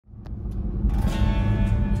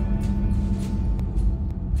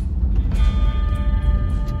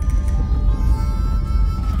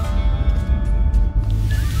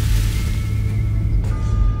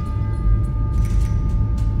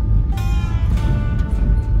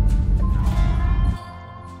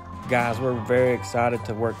Guys, we're very excited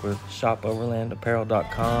to work with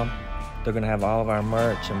shopoverlandapparel.com. They're going to have all of our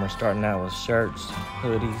merch, and we're starting out with shirts,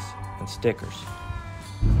 hoodies, and stickers.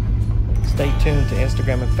 Stay tuned to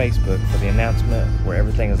Instagram and Facebook for the announcement where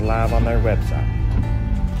everything is live on their website.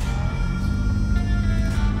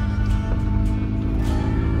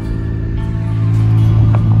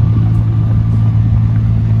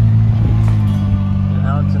 And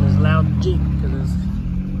Alex in his loud Jeep because his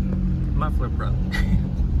muffler broke.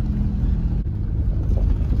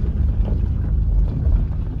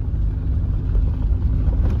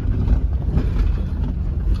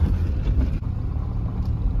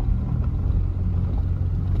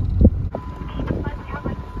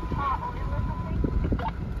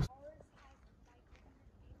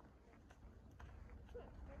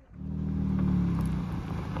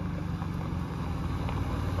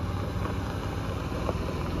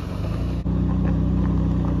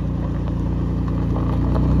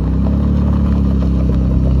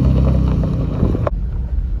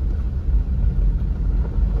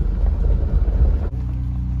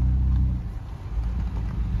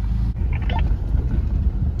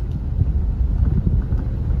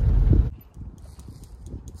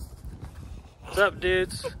 What's up,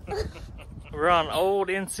 dudes? We're on old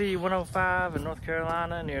NC 105 in North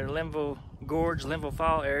Carolina near Linville, Gorge, Linville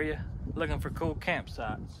Fall area, looking for cool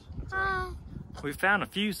campsites. We found a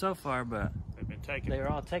few so far, but they were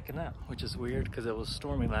all taken up, which is weird because it was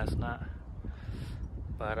stormy last night.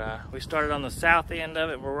 But we started on the south end of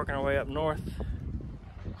it. We're working our way up north.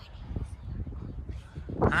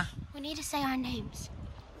 Huh? We need to say our names.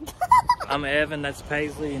 I'm Evan, that's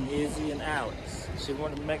Paisley, and Izzy, and Alex. She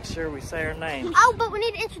wanted to make sure we say her names. Oh, but we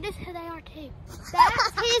need to introduce who they are too.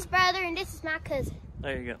 That's his brother, and this is my cousin.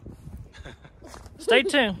 There you go. Stay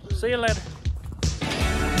tuned. See you later.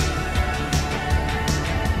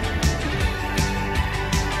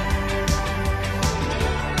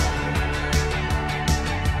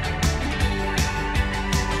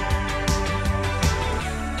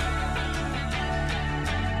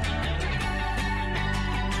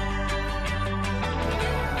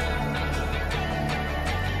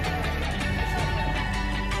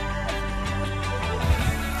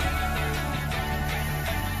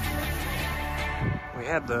 We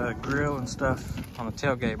had the grill and stuff on the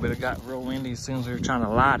tailgate, but it got real windy as soon as we were trying to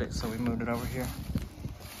light it, so we moved it over here.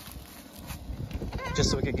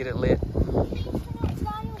 Just so we could get it lit.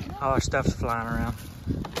 All our stuff's flying around.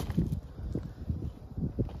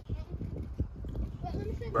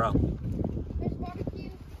 Bro,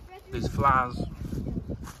 these flies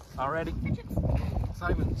already. It's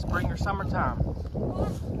not even spring or summertime.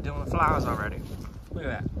 Dealing with flies already. Look at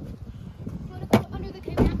that.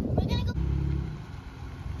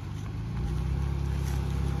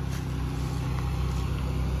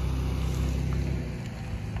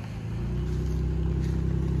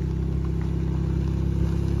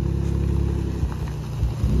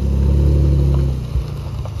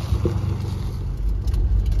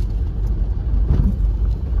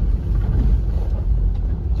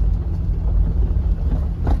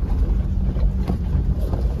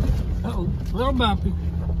 A little bumpy.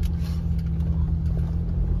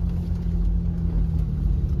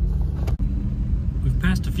 We've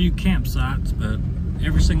passed a few campsites, but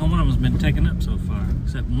every single one of them has been taken up so far,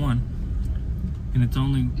 except one. And it's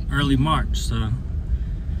only early March, so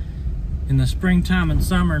in the springtime and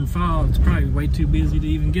summer and fall, it's probably way too busy to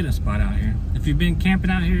even get a spot out here. If you've been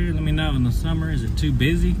camping out here, let me know. In the summer, is it too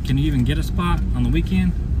busy? Can you even get a spot on the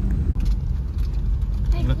weekend?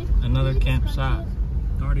 Another campsite,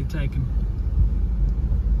 already taken.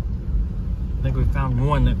 I think we found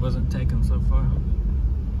one that wasn't taken so far.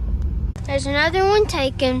 There's another one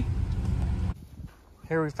taken.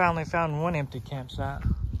 Here we finally found one empty campsite.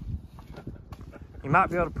 You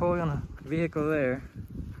might be able to pull in a vehicle there.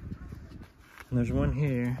 And there's one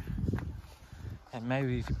here. And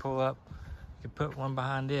maybe if you pull up, you could put one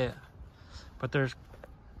behind it. But there's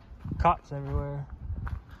cops everywhere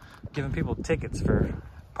giving people tickets for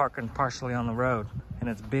parking partially on the road. And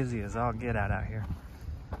it's busy as all get out here.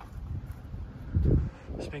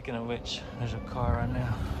 Speaking of which, there's a car right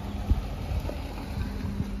now.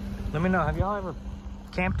 Let me know, have y'all ever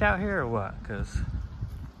camped out here or what? Because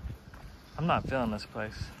I'm not feeling this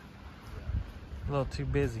place. A little too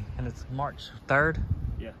busy. And it's March 3rd?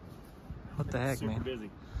 Yeah. What the heck, super man? Busy.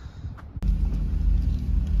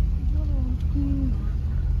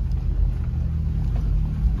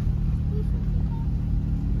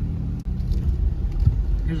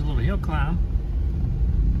 Here's a little hill climb.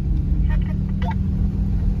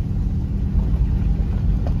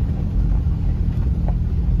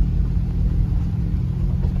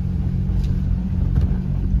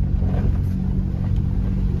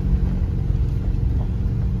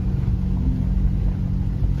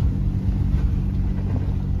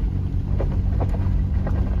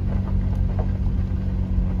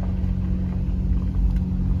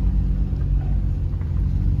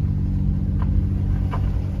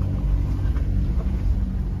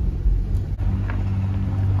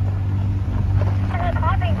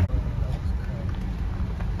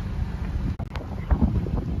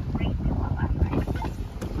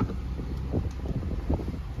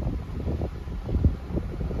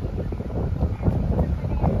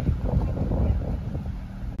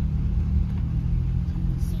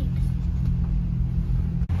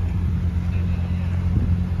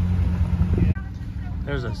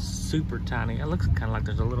 There's a super tiny, it looks kind of like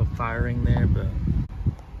there's a little fire ring there, but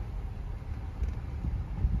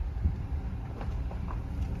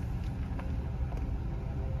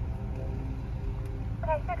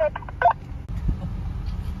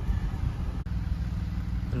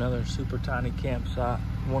another super tiny campsite.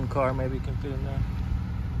 One car maybe can fit in there.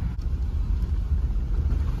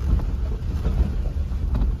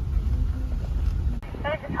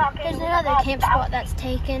 There's another camp spot that's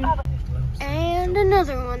taken. And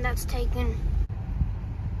another one that's taken.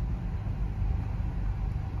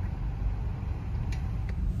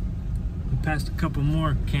 We passed a couple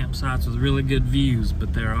more campsites with really good views,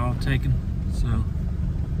 but they're all taken. So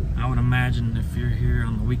I would imagine if you're here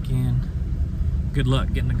on the weekend, good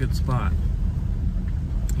luck getting a good spot.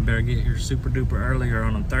 You better get here super duper early or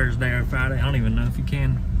on a Thursday or Friday. I don't even know if you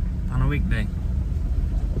can on a weekday.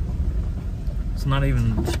 It's not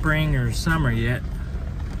even spring or summer yet.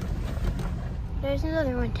 There's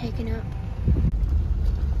another one taken up.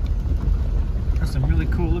 There's some really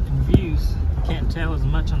cool looking views. You can't tell as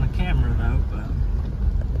much on the camera though, but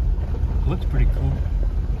it looks pretty cool.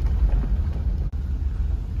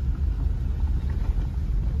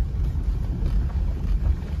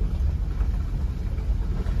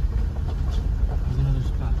 There's another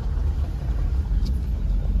spot.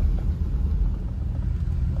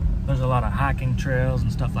 There's a lot of hiking trails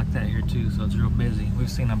and stuff like that here too, so it's real busy. We've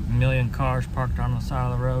seen a million cars parked on the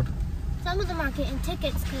side of the road. Some of them are getting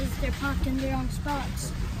tickets because they're parked in their own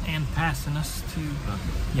spots. And passing us too.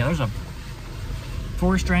 Yeah, there's a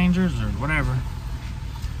forest rangers or whatever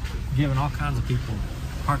giving all kinds of people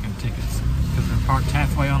parking tickets because they're parked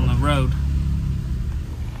halfway on the road.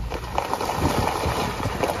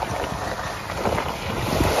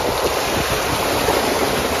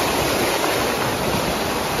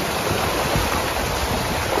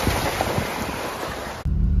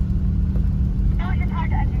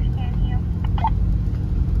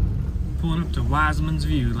 Pulling up to Wiseman's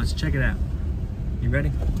View. Let's check it out. You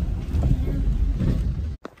ready?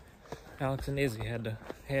 Alex and Izzy had to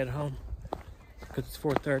head home because it's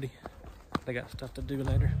 4:30. They got stuff to do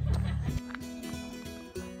later.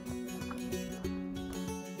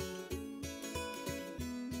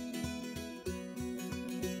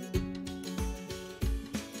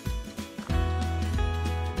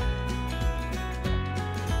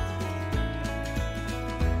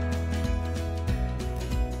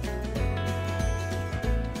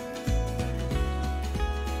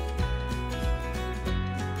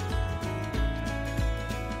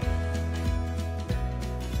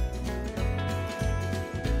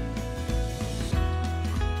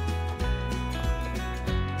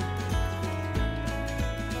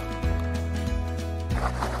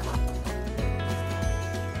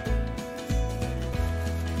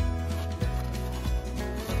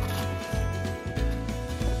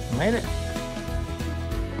 Made it.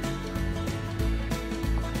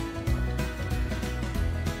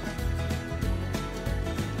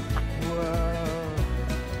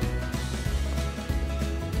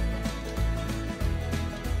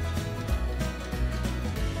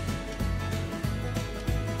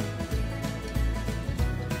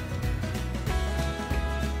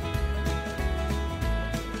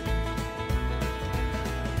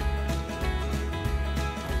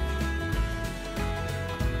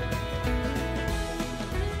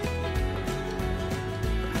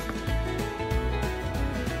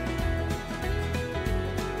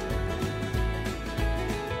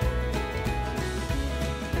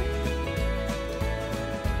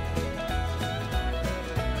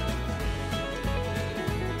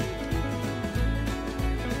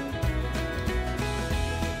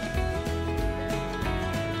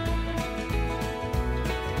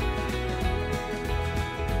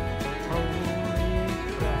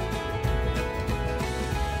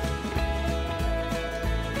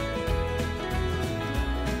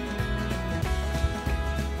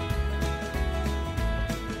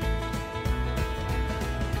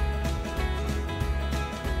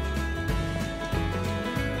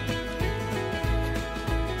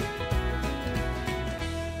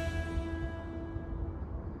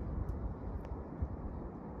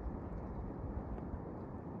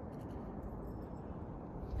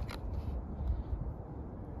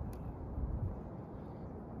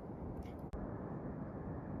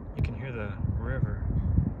 You can hear the river.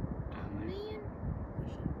 Man, we should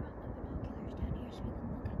have brought the binoculars down here so we can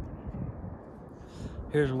look at the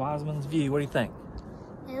river. Here's Wiseman's View. What do you think?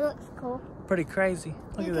 It looks cool. Pretty crazy.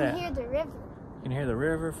 Look at that. You can hear the river. You can hear the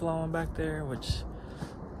river flowing back there, which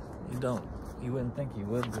you wouldn't think you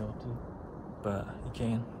would be able to, but you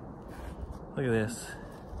can. Look at this.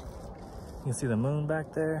 You can see the moon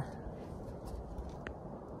back there.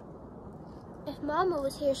 If Mama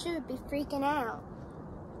was here, she would be freaking out.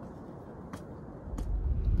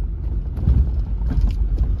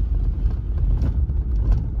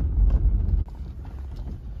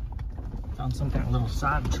 Found some kind of little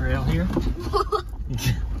side trail here.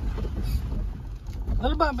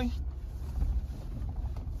 Little Bobby.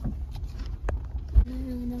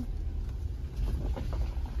 No.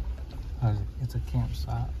 It's a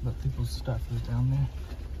campsite, but people's stuff is down there.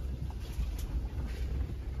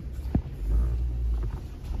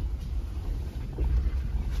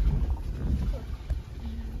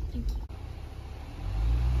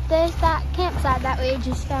 There's that campsite that we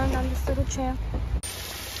just found on this little trail.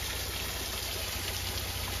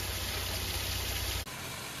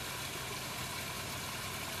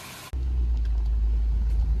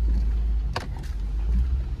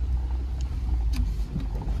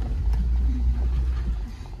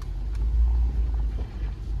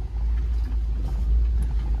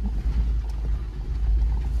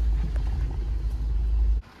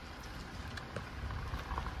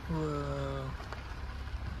 Whoa.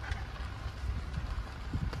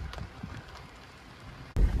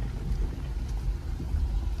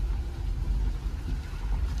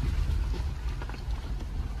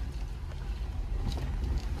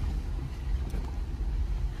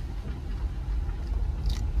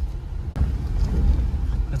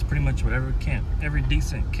 That's pretty much what every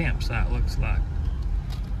decent campsite looks like.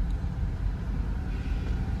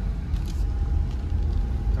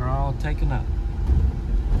 They're all taken up.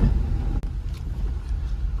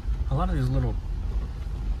 A lot of these little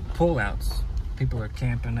pullouts people are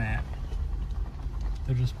camping at.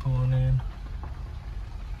 They're just pulling in.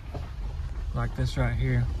 Like this right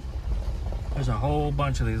here. There's a whole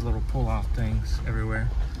bunch of these little pull-off things everywhere.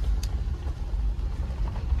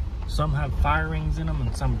 Some have fire rings in them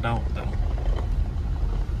and some don't though.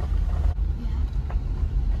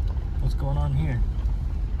 What's going on here?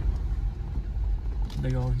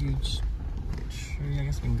 Big old huge tree. I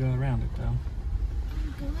guess we can go around it though.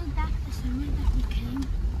 Going back the summer that we came?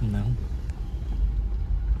 No.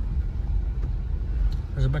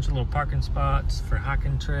 There's a bunch of little parking spots for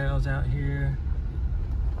hiking trails out here.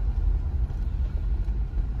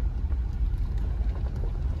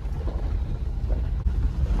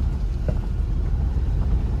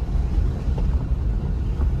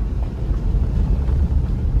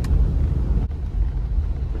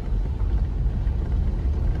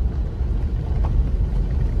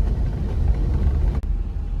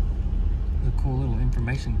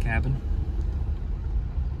 Information cabin.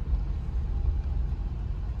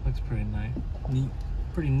 Looks pretty nice. Neat.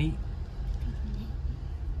 Pretty neat.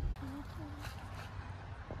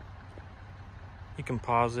 You can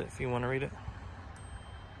pause it if you want to read it.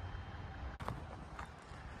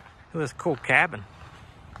 Look at this cool cabin.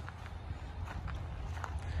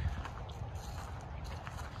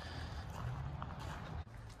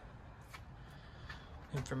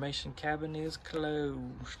 Information cabin is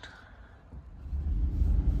closed.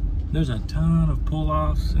 There's a ton of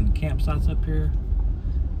pull-offs and campsites up here.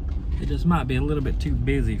 It just might be a little bit too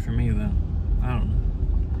busy for me though. I don't know.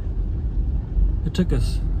 It took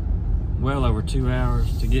us well over 2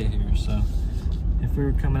 hours to get here, so if we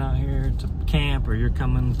were coming out here to camp or you're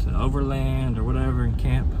coming to Overland or whatever and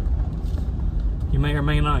camp, you may or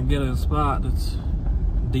may not get a spot that's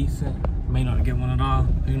decent. You may not get one at all.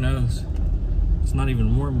 Who knows? It's not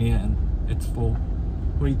even warm yet and it's full.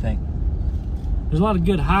 What do you think? There's a lot of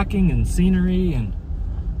good hiking and scenery and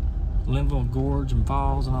Linville Gorge and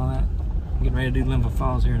falls and all that. I'm getting ready to do Linville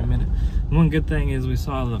Falls here in a minute. One good thing is we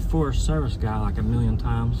saw the Forest Service guy like a million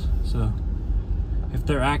times. So if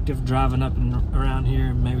they're active driving up and around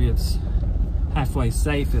here, maybe it's halfway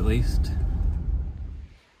safe at least.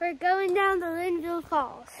 We're going down the Linville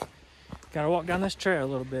Falls. Gotta walk down this trail a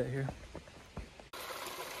little bit here.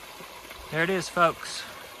 There it is, folks.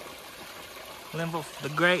 Linville, the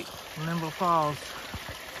great Linville Falls.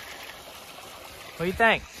 What do you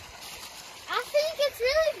think? I think it's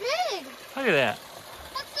really big. Look at that.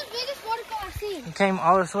 That's the biggest waterfall I've seen. We came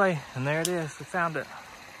all this way, and there it is. We found it.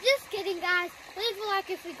 Just kidding, guys. Leave a like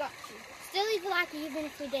if we got you. Still leave a like even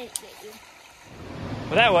if we didn't get you.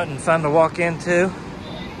 Well, that wasn't fun to walk into. Hey,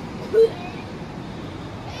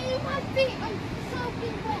 my feet are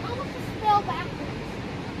soaking wet. I want to spell backwards.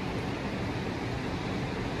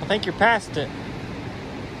 I think you're past it.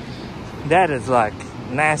 That is like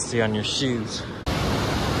nasty on your shoes.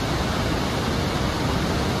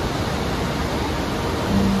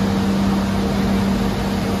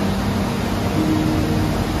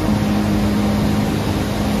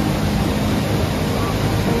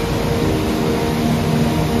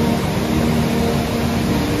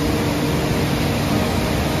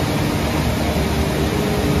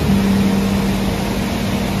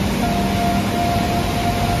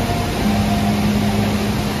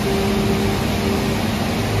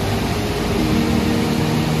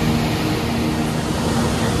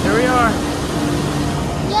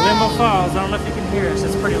 Falls. I don't know if you can hear us.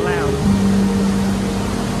 It's pretty loud.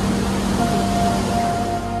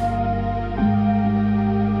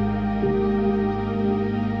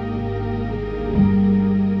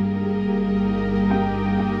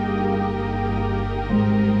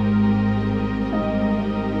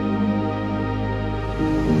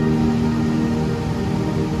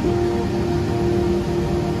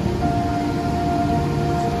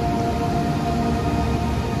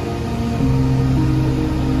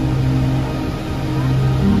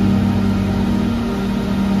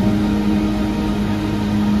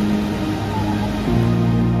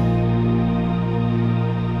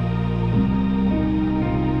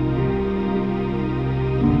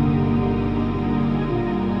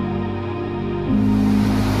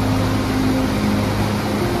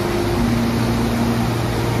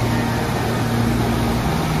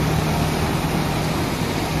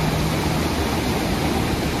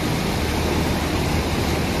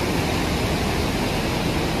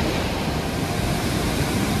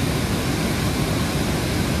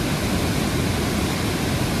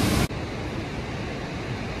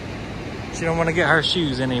 She don't want to get her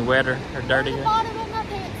shoes any wetter or dirtier. The bottom of my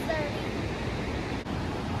pants dirty.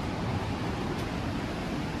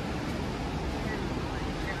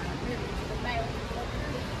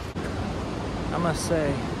 I must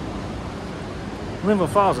say, Linville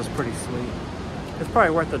Falls is pretty sweet. It's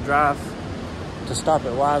probably worth the drive to stop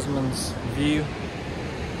at Wiseman's View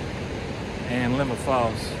and Linville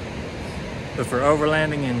Falls. But for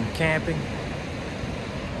overlanding and camping,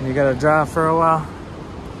 you gotta drive for a while.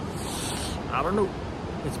 I don't know.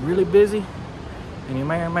 It's really busy, and you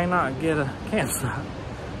may or may not get a campsite.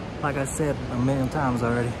 Like I said a million times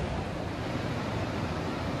already.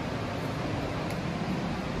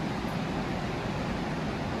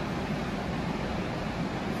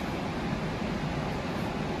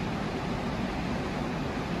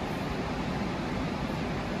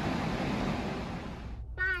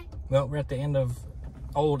 Bye. Well, we're at the end of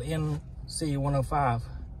old NC 105.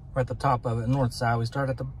 We're at the top of it, north side. We start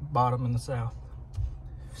at the bottom in the south.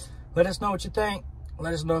 Let us know what you think.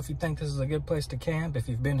 Let us know if you think this is a good place to camp, if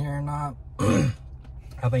you've been here or not.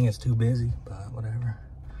 I think it's too busy, but whatever.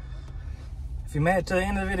 If you made it to the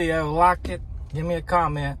end of the video, like it, give me a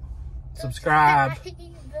comment, subscribe.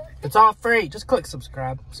 It's all free. Just click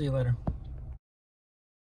subscribe. See you later.